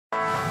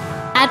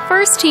At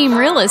First Team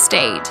Real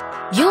Estate,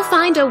 you'll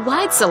find a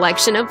wide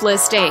selection of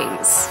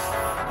listings.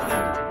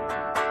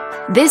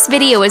 This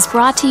video is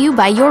brought to you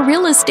by your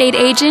real estate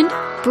agent,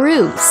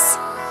 Bruce.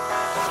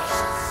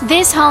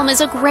 This home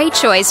is a great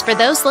choice for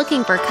those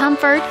looking for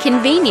comfort,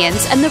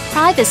 convenience, and the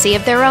privacy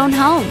of their own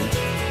home.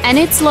 And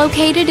it's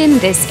located in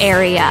this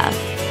area.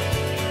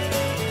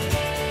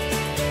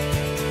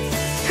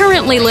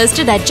 Currently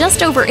listed at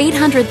just over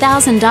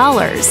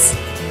 $800,000.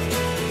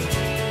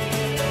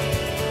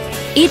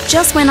 It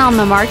just went on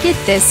the market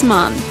this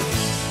month.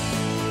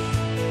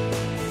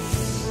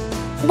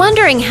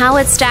 Wondering how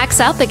it stacks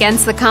up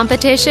against the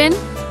competition?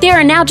 There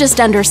are now just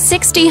under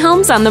 60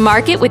 homes on the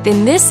market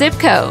within this zip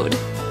code.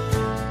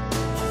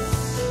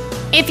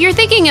 If you're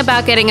thinking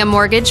about getting a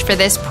mortgage for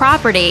this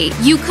property,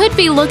 you could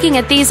be looking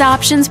at these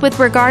options with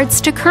regards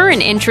to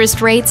current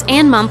interest rates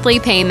and monthly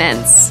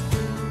payments.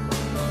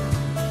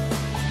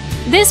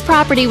 This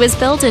property was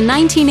built in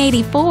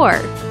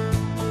 1984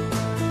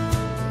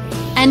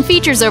 and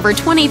features over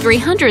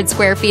 2,300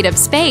 square feet of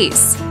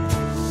space,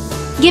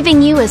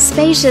 giving you a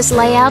spacious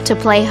layout to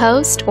play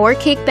host or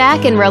kick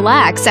back and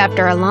relax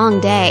after a long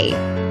day.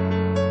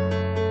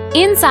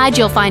 Inside,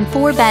 you'll find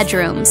 4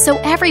 bedrooms, so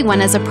everyone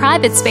has a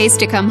private space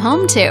to come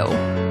home to,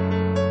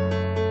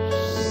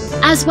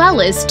 as well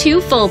as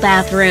 2 full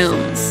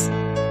bathrooms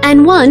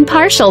and 1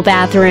 partial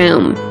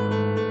bathroom.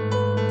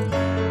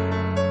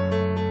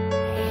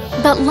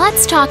 But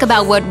let's talk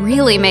about what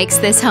really makes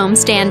this home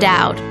stand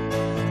out.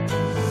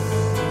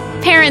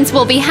 Parents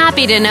will be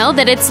happy to know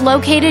that it's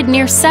located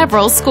near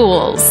several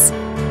schools.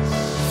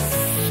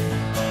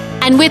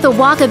 And with a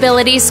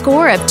walkability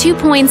score of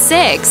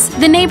 2.6,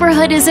 the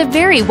neighborhood is a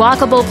very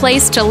walkable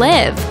place to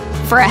live.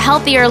 For a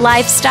healthier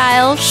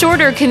lifestyle,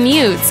 shorter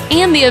commutes,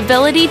 and the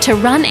ability to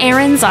run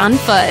errands on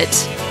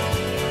foot.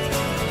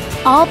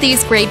 All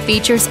these great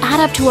features add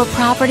up to a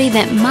property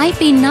that might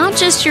be not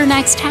just your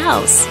next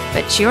house,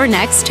 but your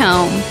next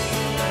home.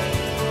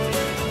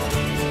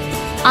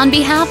 On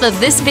behalf of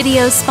this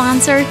video's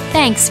sponsor,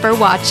 thanks for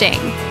watching.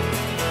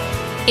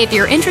 If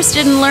you're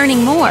interested in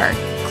learning more,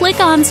 click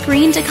on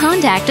screen to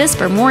contact us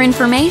for more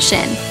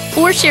information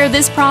or share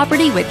this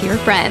property with your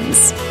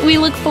friends. We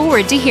look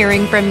forward to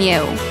hearing from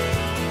you.